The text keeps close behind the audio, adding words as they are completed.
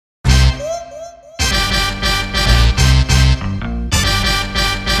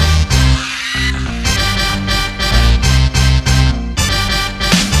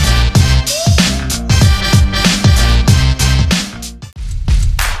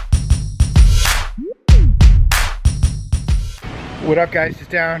What up guys,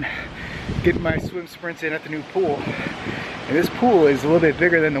 just down getting my swim sprints in at the new pool. And this pool is a little bit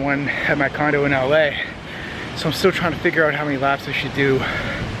bigger than the one at my condo in LA. So I'm still trying to figure out how many laps I should do.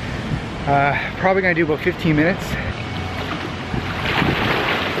 Probably gonna do about 15 minutes.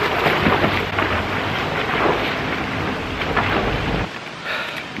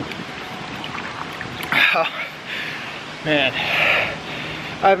 Oh, man,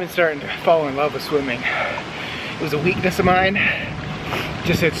 I've been starting to fall in love with swimming. It was a weakness of mine.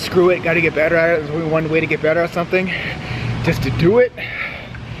 Just said screw it, gotta get better at it. There's only one way to get better at something, just to do it.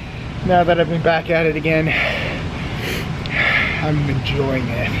 Now that I've been back at it again, I'm enjoying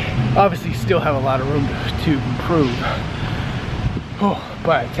it. Obviously still have a lot of room to improve. Oh,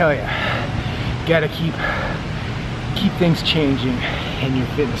 but I tell you, gotta keep things changing in your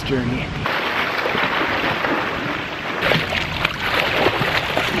fitness journey.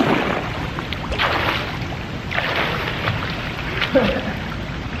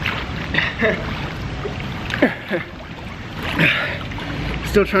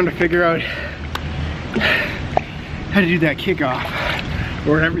 Still trying to figure out how to do that kickoff,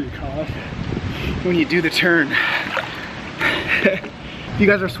 or whatever you call it, when you do the turn. If you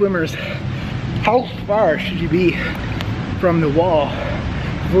guys are swimmers, how far should you be from the wall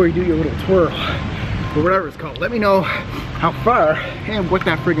before you do your little twirl, or whatever it's called? Let me know how far and what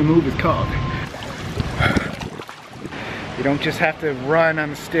that friggin' move is called. You don't just have to run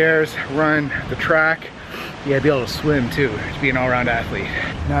on the stairs, run the track. You gotta be able to swim too, to be an all-around athlete.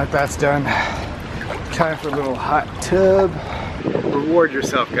 Now that that's done, time for a little hot tub. Reward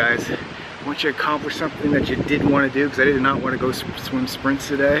yourself, guys. Once you accomplish something that you didn't want to do, because I did not want to go swim sprints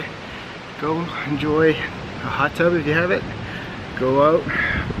today, go enjoy a hot tub if you have it. Go out,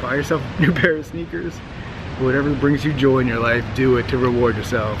 buy yourself a new pair of sneakers. Whatever brings you joy in your life, do it to reward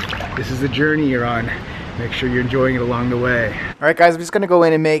yourself. This is the journey you're on. Make sure you're enjoying it along the way. All right, guys, I'm just gonna go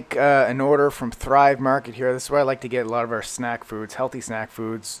in and make an order from Thrive Market here. This is where I like to get a lot of our snack foods, healthy snack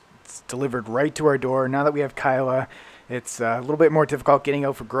foods. It's delivered right to our door. Now that we have Kyla, it's a little bit more difficult getting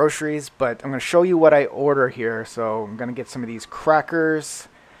out for groceries, but I'm gonna show you what I order here. So I'm gonna get some of these crackers.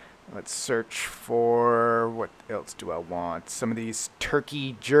 Let's search for, what else do I want? Some of these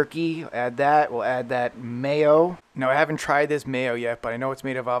turkey jerky, add that. We'll add that mayo. Now I haven't tried this mayo yet, but I know it's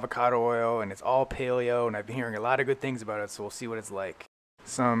made of avocado oil and it's all paleo, and I've been hearing a lot of good things about it, so we'll see what it's like.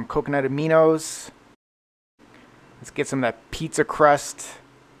 Some coconut aminos. Let's get some of that pizza crust.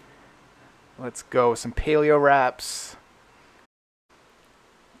 Let's go with some paleo wraps.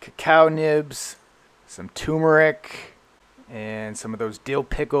 Cacao nibs. Some turmeric. And some of those dill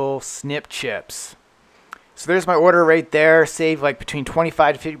pickle snip chips. So there's my order right there. Save like between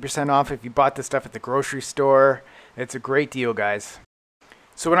 25 to 50% off if you bought this stuff at the grocery store. It's a great deal, guys.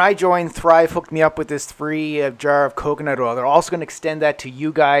 So when I joined, Thrive hooked me up with this free jar of coconut oil. They're also going to extend that to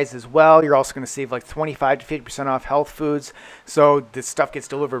you guys as well. You're also going to save like 25 to 50% off health foods. So this stuff gets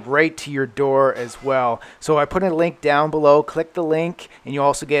delivered right to your door as well. So I put a link down below. Click the link, and you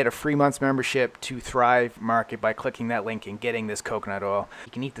also get a free month's membership to Thrive Market by clicking that link and getting this coconut oil.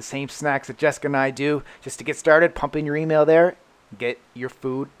 You can eat the same snacks that Jessica and I do. Just to get started, pump in your email there. Get your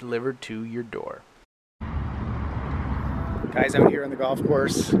food delivered to your door. Guys, out here on the golf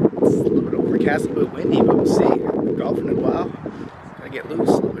course, it's a little bit overcast, a little bit windy, but we'll see. I've been golfing in a while. Gotta get loose,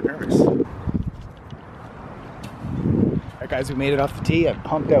 a little bit nervous. Alright guys, we made it off the tee. I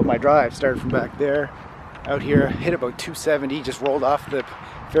pumped out my drive, started from back there. Out here, hit about 270, just rolled off the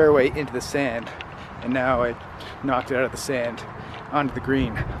fairway into the sand. And now I knocked it out of the sand onto the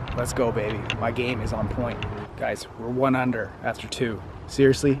green. Let's go, baby. My game is on point. Guys, we're 1 under after 2.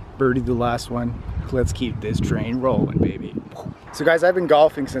 Seriously, birdied the last one. Let's keep this train rolling, baby. So guys, I've been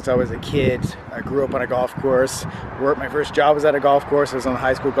golfing since I was a kid. I grew up on a golf course. My first job was at a golf course. I was on the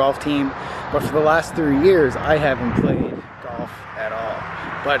high school golf team. But for the last 3 years, I haven't played golf at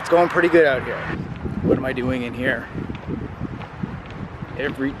all. But it's going pretty good out here. What am I doing in here?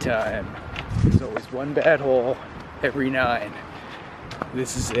 Every time. There's always one bad hole every 9.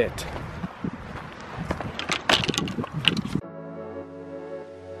 This is it.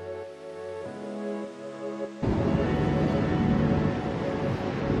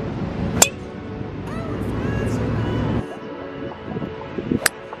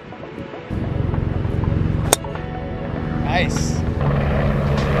 Nice.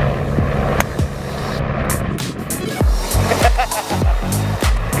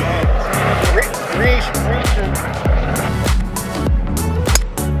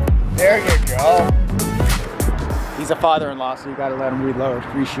 There you go. He's a father-in-law, so you gotta let him reload,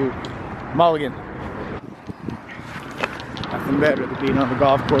 reshoot. Mulligan. Nothing better than being on the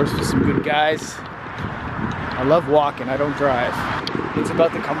golf course with some good guys. I love walking, I don't drive. It's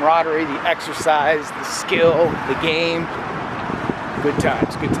about the camaraderie, the exercise, the skill, the game. Good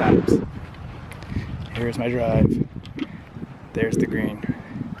times, good times. Here's my drive. There's the green.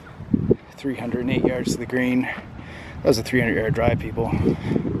 308 yards to the green. That was a 300-yard drive, people.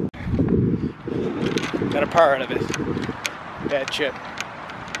 Got a par out of it. Bad chip.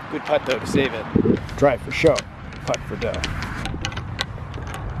 Good putt though to save it. Drive for show, putt for dough.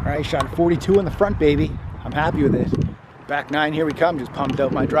 All right, shot a 42 in the front, baby. I'm happy with it. Back 9, here we come. Just pumped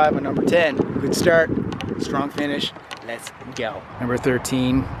out my drive on number 10. Good start, strong finish. Let's go. Number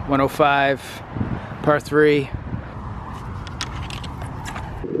 13, 105, par 3.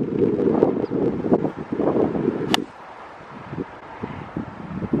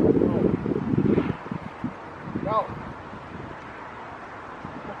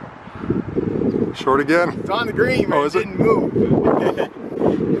 Short again? It's on the green, man. Oh, is it? Didn't move.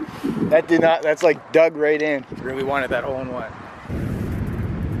 That did not, that's like dug right in. Really wanted that hole in one.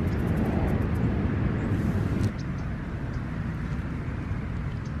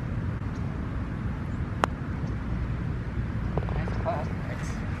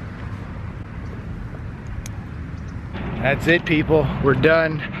 That's it, people. We're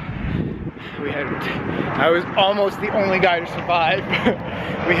done. I was almost the only guy to survive.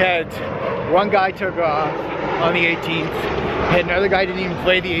 We had one guy took off on the 18th. Had another guy didn't even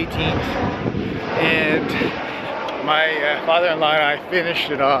play the 18th. And my father-in-law and I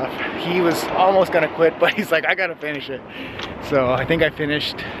finished it off. He was almost gonna quit, but he's like, I gotta finish it. So I think I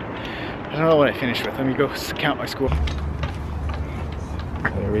finished, I don't know what I finished with. Let me go count my score.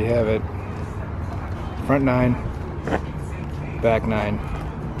 There we have it. Front 9, back 9.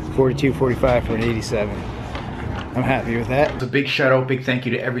 42, 45 for an 87. I'm happy with that. A big shout out, big thank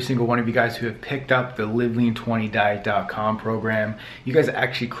you to every single one of you guys who have picked up the livelean20diet.com program. You guys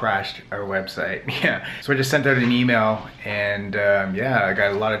actually crashed our website. Yeah. So I just sent out an email and yeah, I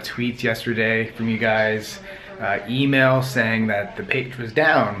got a lot of tweets yesterday from you guys. Email saying that the page was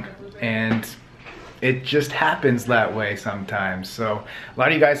down, and it just happens that way sometimes. So a lot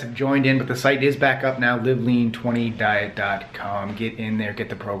of you guys have joined in, but the site is back up now, livelean20diet.com. Get in there, get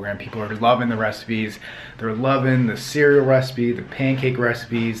the program. People are loving the recipes. They're loving the cereal recipe, the pancake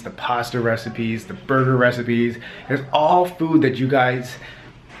recipes, the pasta recipes, the burger recipes. There's all food that you guys,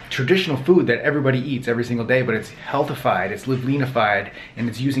 traditional food that everybody eats every single day, but it's healthified, it's liveleanified, and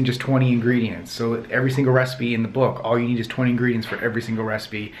it's using just 20 ingredients. So every single recipe in the book, all you need is 20 ingredients for every single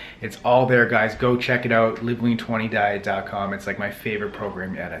recipe. It's all there, guys. Go check it out, livelean20diet.com. It's like my favorite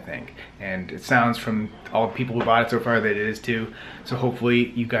program yet, I think. And it sounds from all the people who bought it so far that it is too. So hopefully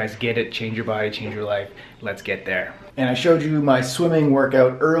you guys get it, change your body, change your life. Let's get there. And I showed you my swimming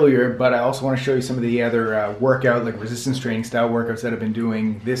workout earlier, but I also want to show you some of the other workout, like resistance training style workouts that I've been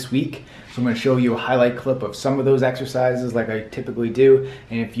doing this week. So I'm going to show you a highlight clip of some of those exercises like I typically do.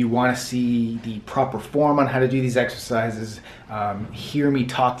 And if you want to see the proper form on how to do these exercises, hear me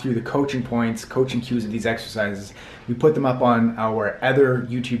talk through the coaching points, coaching cues of these exercises, we put them up on our other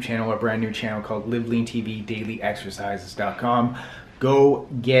YouTube channel, our brand new channel called liveleantv.dailyexercises.com. Go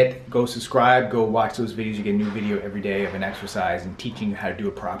subscribe, go watch those videos. You get a new video every day of an exercise and teaching you how to do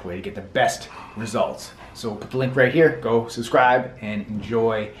it properly to get the best results. So put the link right here, go subscribe and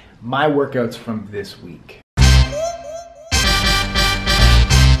enjoy my workouts from this week.